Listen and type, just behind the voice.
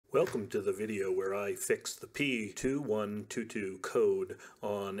Welcome to the video where I fixed the P2122 code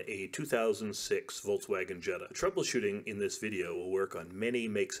on a 2006 Volkswagen Jetta. Troubleshooting in this video will work on many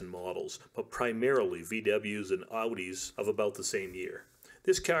makes and models, but primarily VWs and Audis of about the same year.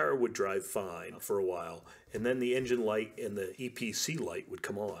 This car would drive fine for a while, and then the engine light and the EPC light would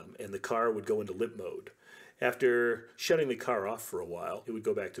come on, and the car would go into limp mode. After shutting the car off for a while, it would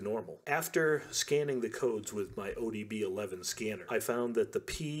go back to normal. After scanning the codes with my OBDeleven scanner, I found that the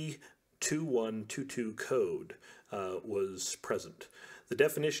P2122 code was present. The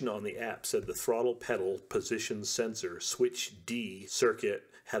definition on the app said the throttle pedal position sensor switch D circuit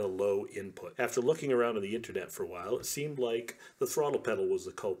had a low input. After looking around on the internet for a while, it seemed like the throttle pedal was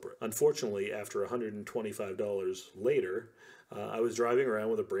the culprit. Unfortunately, after $125 later, I was driving around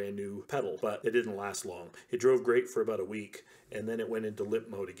with a brand new pedal, but it didn't last long. It drove great for about a week, and then it went into limp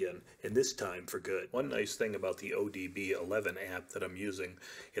mode again, and this time for good. One nice thing about the OBDeleven app that I'm using,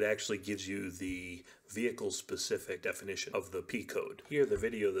 it actually gives you the vehicle-specific definition of the P code. Here, the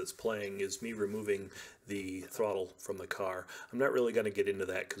video that's playing is me removing the throttle from the car. I'm not really going to get into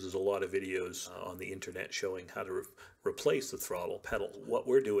that because there's a lot of videos on the internet showing how to replace the throttle pedal. What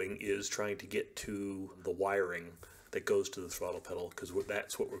we're doing is trying to get to the wiring that goes to the throttle pedal, because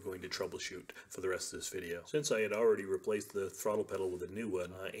that's what we're going to troubleshoot for the rest of this video. Since I had already replaced the throttle pedal with a new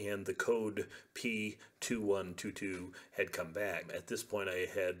one, and the code P2122 had come back, at this point I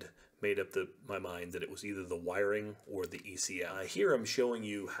had made up my mind that it was either the wiring or the ECM. Here I'm showing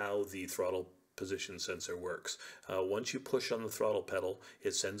you how the throttle position sensor works. Once you push on the throttle pedal,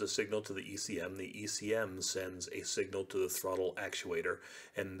 it sends a signal to the ECM. The ECM sends a signal to the throttle actuator,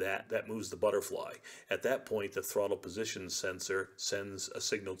 and that moves the butterfly. At that point, the throttle position sensor sends a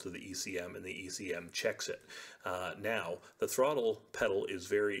signal to the ECM, and the ECM checks it. Now, the throttle pedal is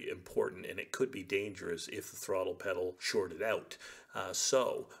very important, and it could be dangerous if the throttle pedal shorted out.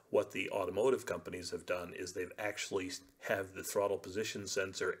 So what the automotive companies have done is they've actually have the throttle position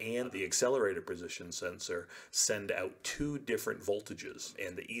sensor and the accelerator position sensor send out two different voltages,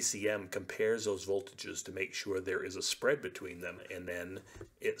 and the ECM compares those voltages to make sure there is a spread between them, and then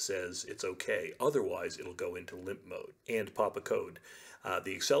it says it's okay. Otherwise, it'll go into limp mode and pop a code.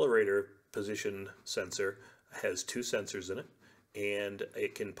 The accelerator position sensor has two sensors in it, and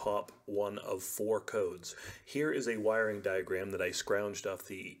it can pop one of 4 codes. Here is a wiring diagram that I scrounged off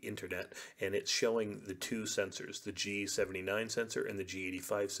the internet, and it's showing the two sensors, the G79 sensor and the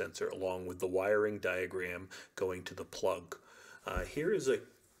G85 sensor, along with the wiring diagram going to the plug. Here is a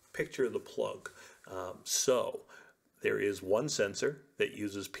picture of the plug. So there is one sensor that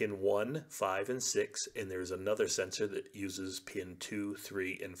uses pin 1, 5, and 6, and there's another sensor that uses pin 2,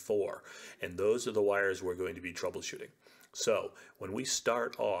 3, and 4. And those are the wires we're going to be troubleshooting. So when we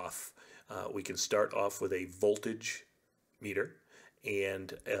start off, we can start off with a voltage meter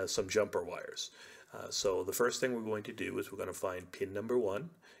and some jumper wires. So the first thing we're going to do is we're going to find pin number 1,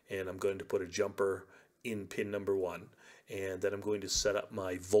 and I'm going to put a jumper in pin number 1, and then I'm going to set up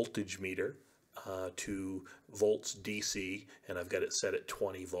my voltage meter to volts DC, and I've got it set at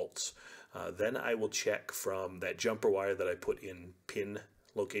 20 volts. Then I will check from that jumper wire that I put in pin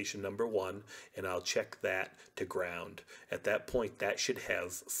location number 1, and I'll check that to ground. At that point, that should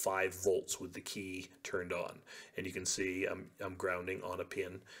have 5 volts with the key turned on, and you can see I'm grounding on a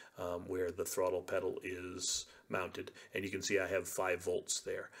pin where the throttle pedal is mounted, and you can see I have 5 volts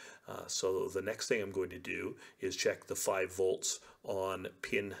there. So the next thing I'm going to do is check the 5 volts on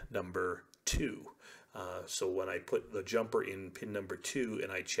pin number 2. So when I put the jumper in pin number 2 and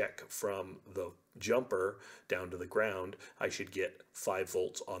I check from the jumper down to the ground, I should get 5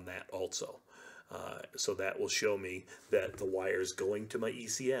 volts on that also. So that will show me that the wires going to my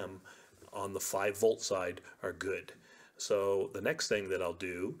ECM on the 5 volt side are good. So the next thing that I'll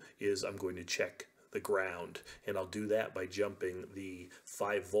do is I'm going to check the ground, and I'll do that by jumping the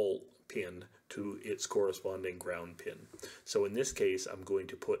 5 volt pin to its corresponding ground pin. So in this case, I'm going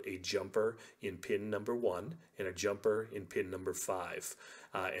to put a jumper in pin number 1 and a jumper in pin number 5,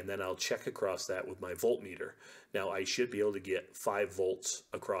 and then I'll check across that with my voltmeter. Now I should be able to get 5 volts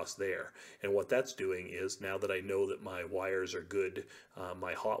across there, and what that's doing is, now that I know that my wires are good,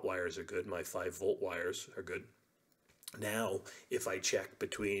 my hot wires are good, my 5 volt wires are good, now if I check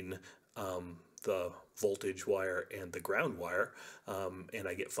between the voltage wire and the ground wire, and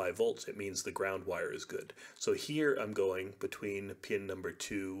I get 5 volts, it means the ground wire is good. So here I'm going between pin number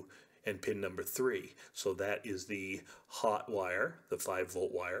 2 and pin number 3. So that is the hot wire, the 5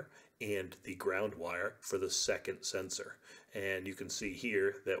 volt wire, and the ground wire for the second sensor. And you can see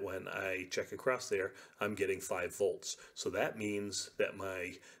here that when I check across there, I'm getting 5 volts. So that means that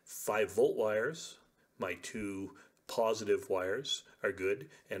my 5 volt wires, my 2 positive wires are good,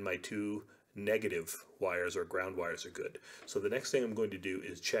 and my 2 negative wires or ground wires are good. So the next thing I'm going to do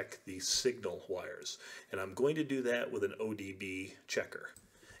is check the signal wires, and I'm going to do that with an ODBII checker.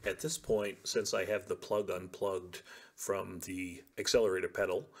 At this point, since I have the plug unplugged from the accelerator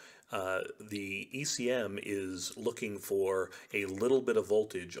pedal, the ECM is looking for a little bit of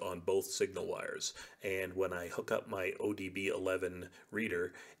voltage on both signal wires. And when I hook up my OBDeleven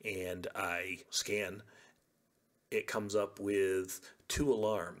reader and I scan, it comes up with 2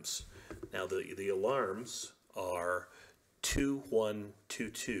 alarms. Now the alarms are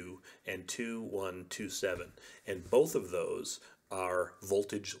 2122 and 2127, and both of those are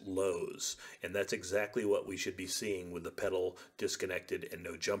voltage lows, and that's exactly what we should be seeing with the pedal disconnected and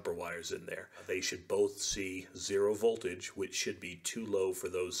no jumper wires in there. They should both see 0 voltage, which should be too low for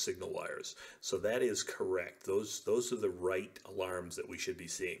those signal wires. So that is correct. Those are the right alarms that we should be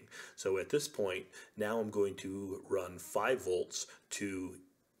seeing. So at this point, now I'm going to run 5 volts to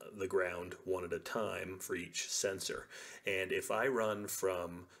the ground one at a time for each sensor. And if I run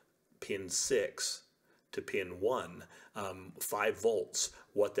from pin 6 to pin 1, 5 volts,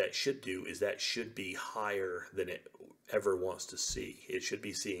 what that should do is that should be higher than it ever wants to see. It should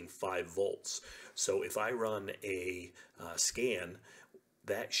be seeing 5 volts. So if I run a scan,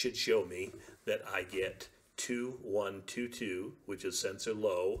 that should show me that I get 2122, which is sensor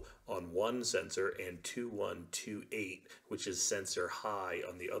low on one sensor, and 2128, which is sensor high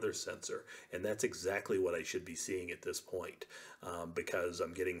on the other sensor. And that's exactly what I should be seeing at this point, because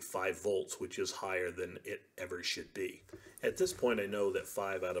I'm getting 5 volts, which is higher than it ever should be. At this point, I know that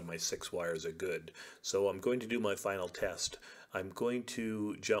 5 out of my 6 wires are good, so I'm going to do my final test. I'm going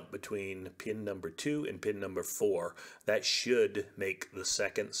to jump between pin number 2 and pin number 4. That should make the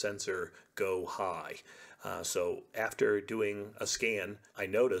second sensor go high. So after doing a scan, I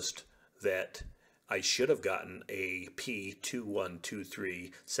noticed that I should have gotten a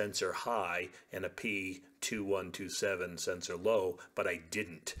P2123 sensor high and a P2127 sensor low, but I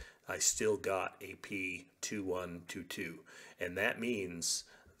didn't. I still got a P2122, and that means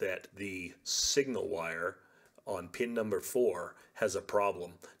that the signal wire on pin number 4 has a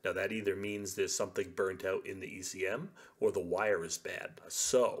problem. Now that either means there's something burnt out in the ECM or the wire is bad.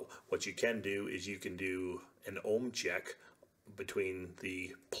 So what you can do is you can do an ohm check between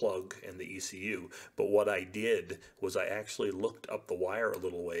the plug and the ECU. But what I did was I actually looked up the wire a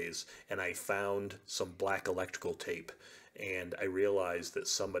little ways and I found some black electrical tape. And I realized that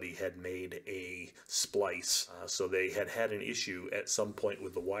somebody had made a splice. So they had had an issue at some point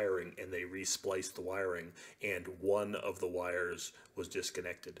with the wiring, and they re-spliced the wiring, and one of the wires was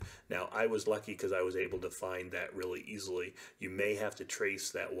disconnected. Now, I was lucky because I was able to find that really easily. You may have to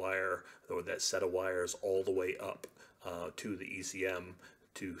trace that wire or that set of wires all the way up to the ECM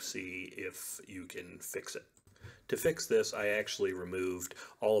to see if you can fix it. To fix this, I actually removed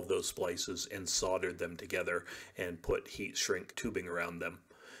all of those splices and soldered them together and put heat shrink tubing around them.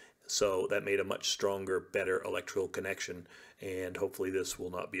 So that made a much stronger, better electrical connection, and hopefully this will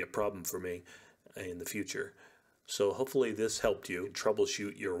not be a problem for me in the future. So hopefully this helped you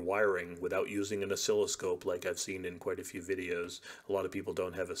troubleshoot your wiring without using an oscilloscope like I've seen in quite a few videos. A lot of people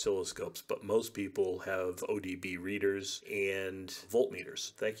don't have oscilloscopes, but most people have ODBII readers and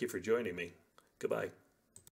voltmeters. Thank you for joining me. Goodbye.